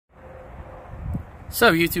What's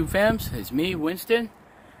up, YouTube fams? It's me, Winston.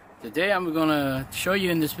 Today I'm gonna show you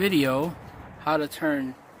in this video how to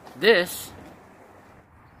turn this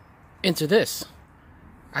into this.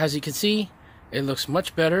 As you can see, it looks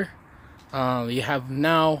much better. You have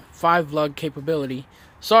now 5 lug capability.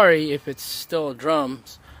 Sorry if it's still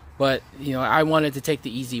drums, but you know, I wanted to take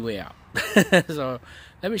the easy way out. So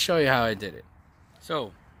let me show you how I did it.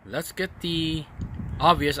 So let's get the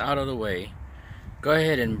obvious out of the way. Go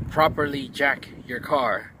ahead and properly jack your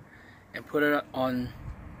car and put it on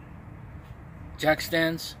jack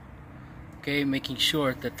stands, okay, making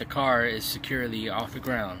sure that the car is securely off the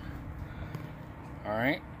ground.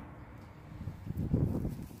 Alright,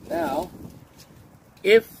 now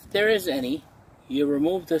if there is any, you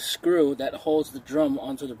remove the screw that holds the drum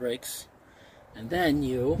onto the brakes, and then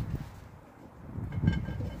you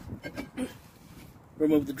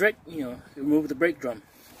remove the brake drum.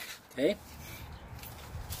 Okay,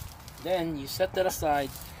 then you set that aside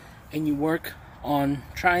and you work on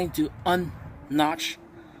trying to unnotch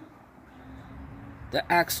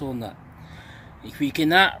the axle nut. If you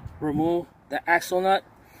cannot remove the axle nut,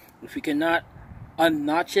 if you cannot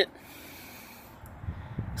unnotch it,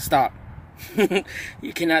 stop.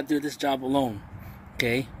 You cannot do this job alone,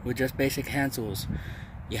 okay, with just basic hand tools.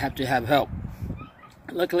 You have to have help.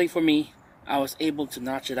 Luckily for me, I was able to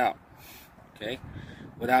notch it out, okay,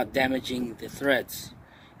 without damaging the threads.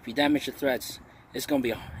 If you damage the threads, it's gonna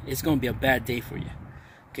be a bad day for you,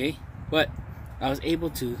 okay? But I was able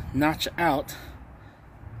to notch out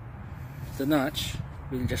the notch.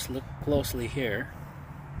 We can just look closely here.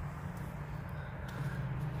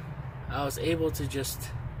 I was able to just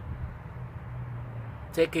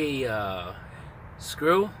take a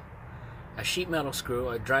screw, a sheet metal screw,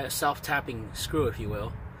 a dry self-tapping screw, if you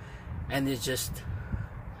will, and it just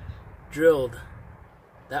drilled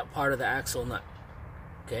that part of the axle nut.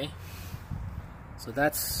 Okay, so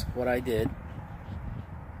that's what I did.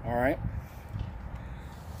 Alright,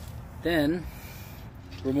 then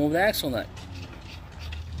remove the axle nut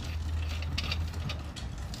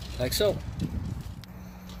like so.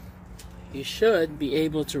 You should be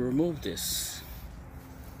able to remove this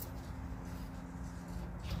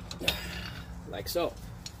like so.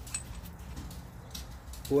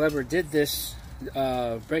 Whoever did this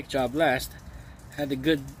brake job last had a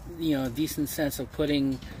good, decent sense of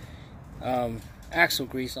putting axle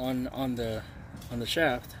grease on the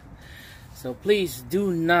shaft. So please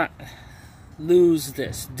do not lose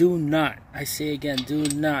this. Do not, I say again, do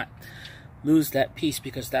not lose that piece,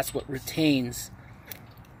 because that's what retains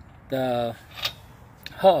the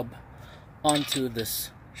hub onto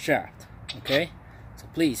this shaft. Okay, so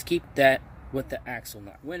please keep that with the axle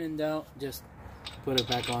nut. When in doubt, just put it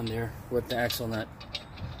back on there with the axle nut.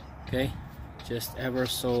 Okay, just ever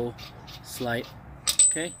so slight.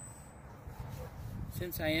 Okay,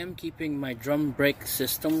 since I am keeping my drum brake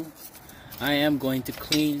system, I am going to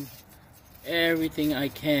clean everything I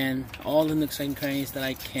can, all the nooks and crannies that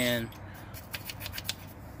I can,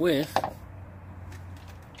 with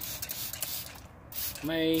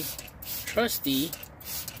my trusty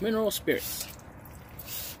mineral spirits.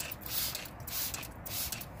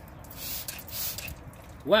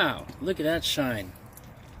 Wow, look at that shine.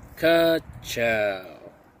 Ka-chow.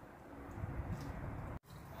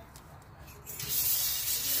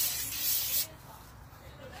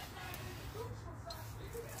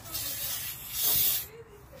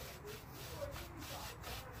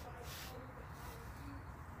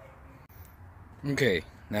 Okay,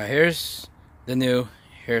 now here's the new,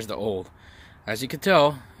 here's the old. As you can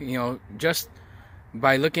tell, just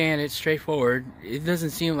by looking at it straightforward, it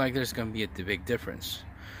doesn't seem like there's going to be a big difference.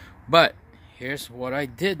 But here's what I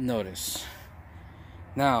did notice.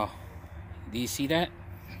 Now, do you see that?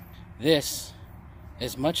 This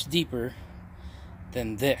is much deeper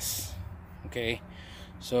than this. Okay,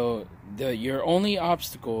 so your only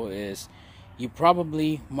obstacle is you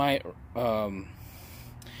probably might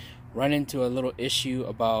run into a little issue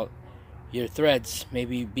about your threads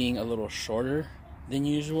maybe being a little shorter than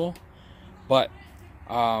usual. But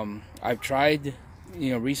I've tried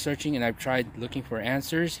researching, and I've tried looking for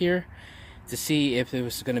answers here to see if it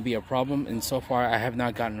was going to be a problem, and so far I have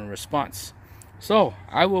not gotten a response. So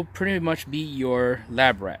I will pretty much be your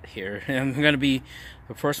lab rat here. I'm going to be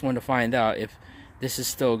the first one to find out if this is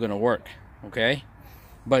still going to work. Okay,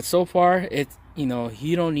 but so far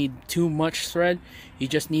you don't need too much thread, you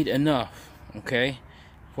just need enough, okay,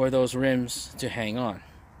 for those rims to hang on.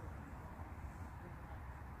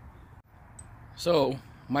 So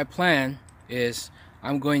my plan is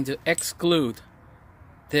I'm going to exclude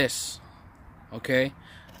this, okay?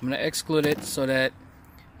 I'm going to exclude it so that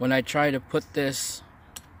when I try to put this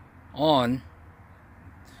on,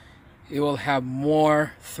 it will have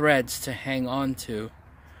more threads to hang on to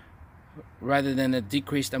rather than a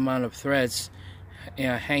decreased amount of threads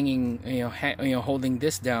hanging, holding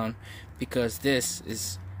this down, because this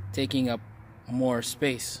is taking up more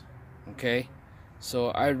space. Okay,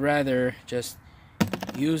 so I'd rather just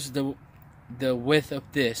use the width of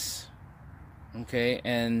this, okay,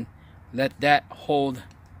 and let that hold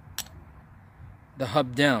the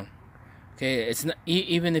hub down. Okay, it's not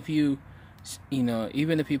even if you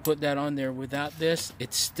put that on there without this,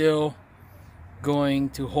 it's still going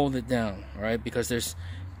to hold it down, right? Because there's,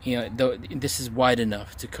 this is wide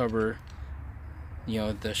enough to cover,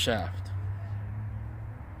 the shaft.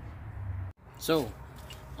 So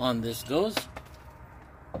on this goes.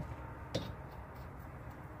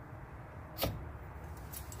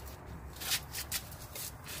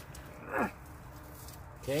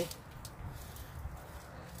 Okay.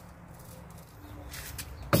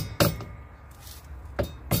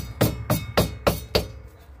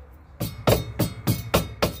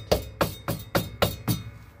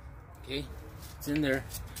 Okay, it's in there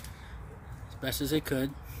as best as I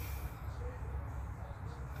could.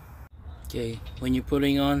 Okay, when you're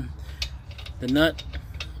putting on the nut,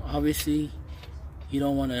 obviously you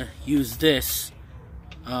don't want to use this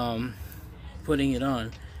putting it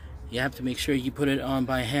on. You have to make sure you put it on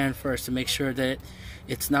by hand first to make sure that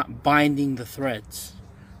it's not binding the threads,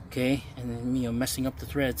 okay, and then, messing up the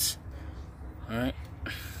threads. All right,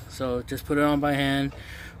 so just put it on by hand,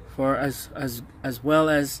 for as well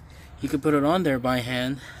as you could put it on there by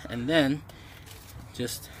hand, and then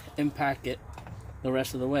just impact it the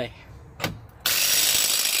rest of the way.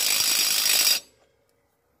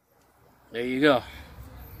 There you go.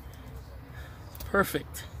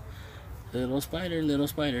 Perfect. Little spider, little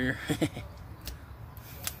spider.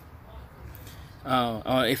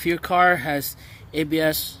 If your car has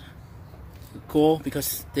ABS, cool,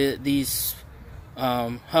 because these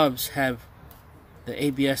hubs have the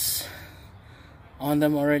ABS on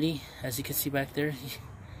them already. As you can see back there,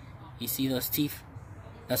 you see those teeth?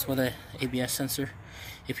 That's what the ABS sensor.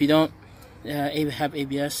 If you don't have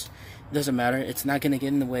ABS, it doesn't matter. It's not gonna get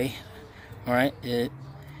in the way. All right,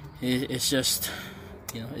 it's just,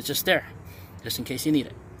 it's just there, just in case you need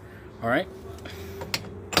it. All right,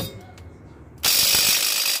 there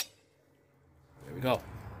we go.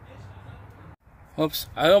 Oops,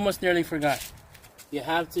 I almost nearly forgot. You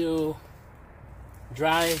have to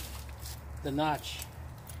drive the notch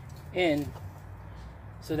in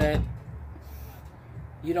so that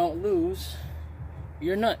you don't lose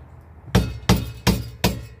your nut.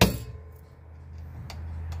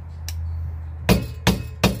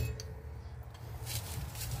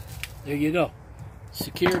 There you go,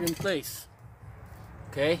 secured in place.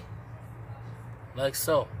 Okay, like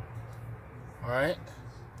so. All right,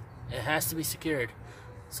 it has to be secured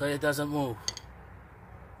so it doesn't move.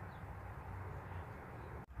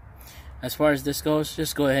 As far as this goes,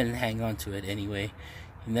 just go ahead and hang on to it anyway.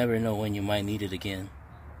 You never know when you might need it again.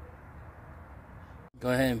 Go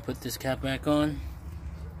ahead and put this cap back on.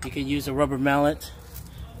 You can use a rubber mallet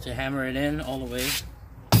to hammer it in all the way.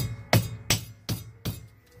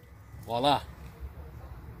 Voila.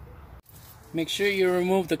 Make sure you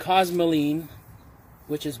remove the cosmoline,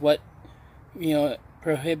 which is what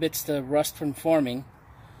prohibits the rust from forming,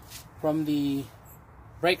 from the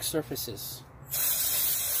brake surfaces.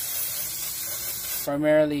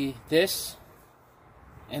 Primarily this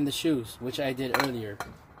and the shoes, which I did earlier.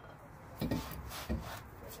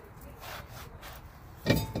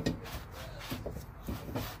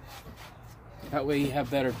 That way you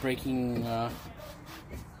have better braking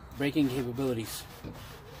capabilities.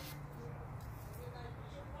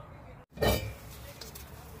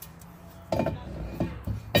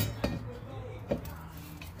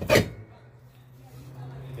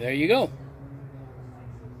 There you go.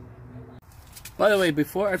 By the way,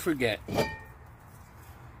 before I forget,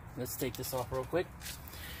 let's take this off real quick.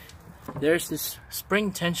 There's this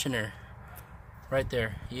spring tensioner right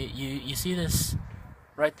there. You see this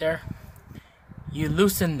right there? You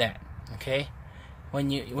loosen that, okay? When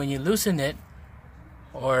you loosen it,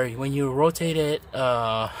 or when you rotate it,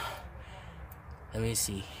 let me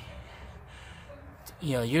see.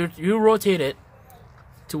 You rotate it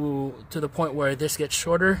to the point where this gets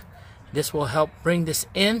shorter. This will help bring this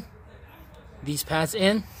in, these pads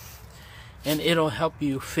in, and it'll help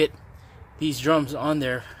you fit these drums on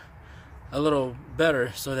there a little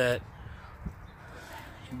better, so that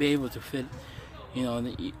you'll be able to fit. You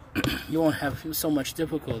won't have so much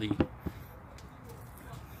difficulty,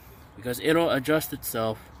 because it'll adjust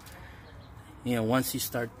itself, once you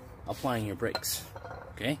start applying your brakes.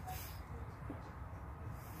 Okay.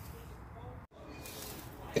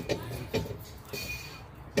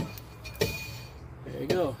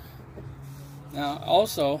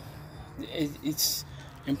 also, it's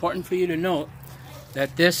important for you to note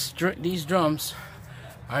that these drums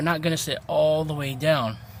are not going to sit all the way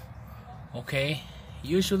down. Okay,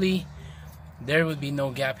 usually there would be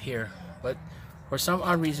no gap here, but for some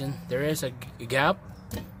odd reason there is a gap.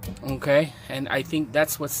 Okay, and I think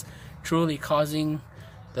that's what's truly causing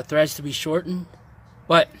the threads to be shortened,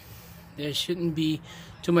 but there shouldn't be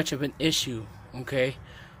too much of an issue. Okay,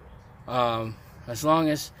 as long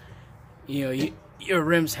as your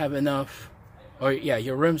rims have enough,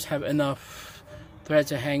 your rims have enough thread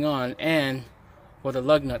to hang on, and for the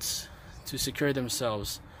lug nuts to secure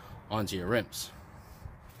themselves onto your rims.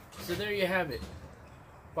 So there you have it,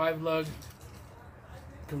 5 lug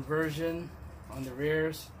conversion on the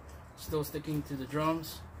rears, still sticking to the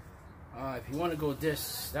drums. If you want to go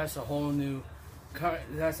discs, that's a whole new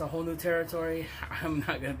territory. I'm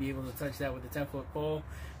not going to be able to touch that with the 10-foot pole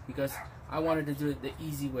because I wanted to do it the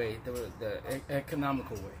easy way, the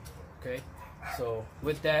economical way. Okay, so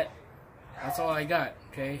with that, that's all I got.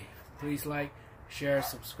 Okay, please like, share,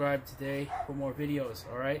 subscribe today for more videos.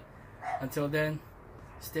 All right, until then,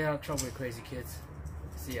 stay out of trouble, crazy kids.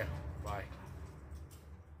 See ya. Bye.